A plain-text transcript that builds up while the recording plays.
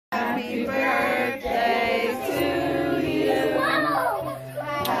Happy birthday to you.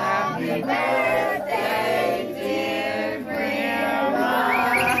 Happy birthday, dear Grandma.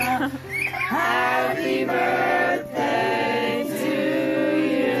 Happy birthday to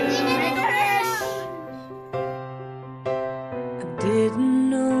you. I didn't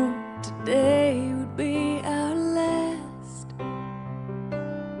know today would be our last,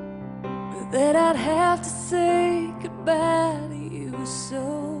 or that I'd have to say goodbye to you so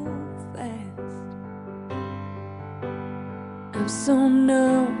fast. I'm so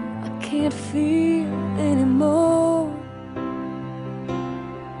numb, I can't feel anymore.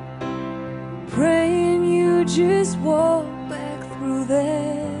 Praying you just walk back through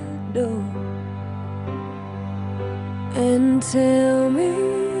that door and tell me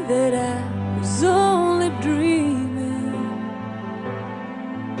that I was only dreaming.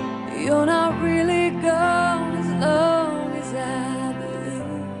 You're not really gone as long as I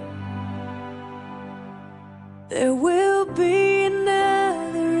believe. There will be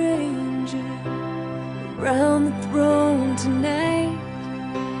another angel around the throne tonight.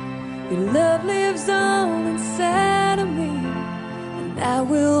 Your love lives on inside of me, and I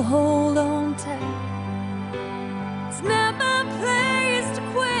will hold on tight. It's not my place to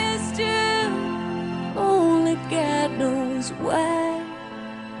question, only God knows why.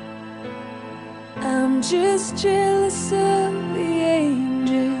 I'm just jealous of the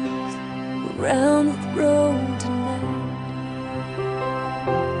angels around the throne tonight.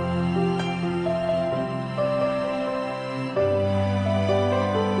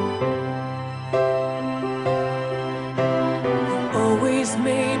 You've always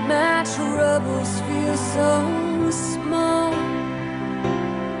made my troubles feel so small,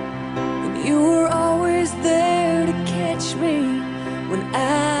 and you were always there to catch me when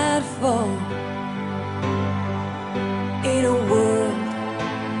I'd fall. In a world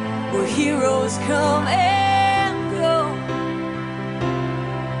where heroes come and go,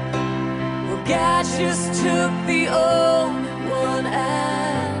 well, God just took the only one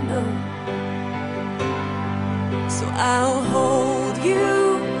I know. So I'll hold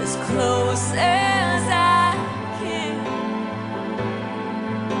you as close as I can,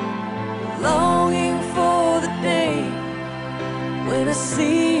 longing for the day when I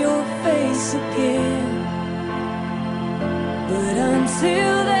see your face again. But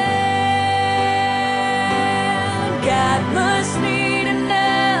until then, God must need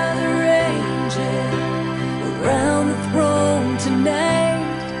another angel around the throne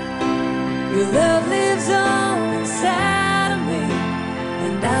tonight. Your love lives on inside of me,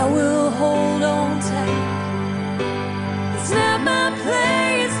 and I will hold on tight. It's not my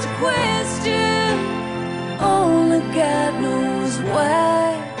place to question, only God knows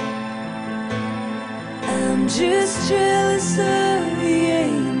why. I'm just jealous of the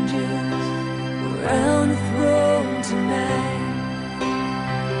angels around the throne tonight,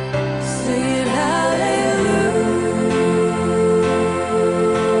 singing hallelujah,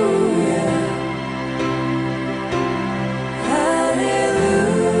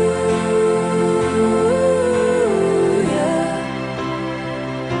 hallelujah,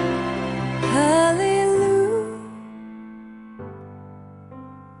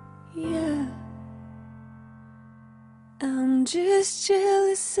 hallelujah. I'm just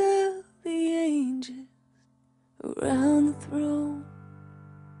jealous of the angels around the throne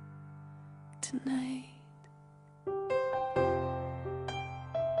tonight.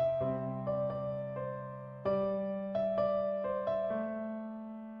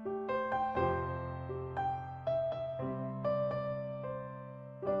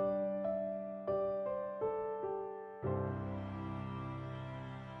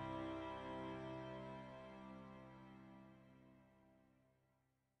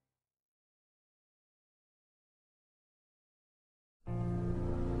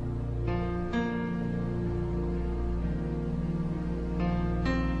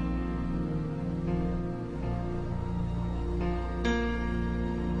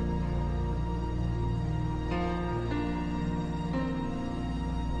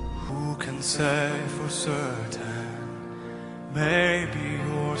 Say for certain, maybe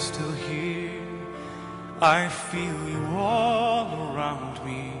you're still here. I feel you all around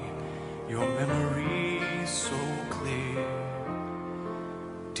me, your memory so clear.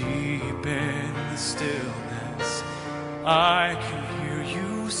 Deep in the stillness, I can hear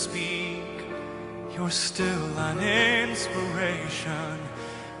you speak. You're still an inspiration.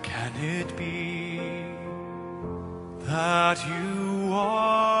 Can it be that you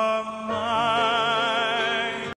are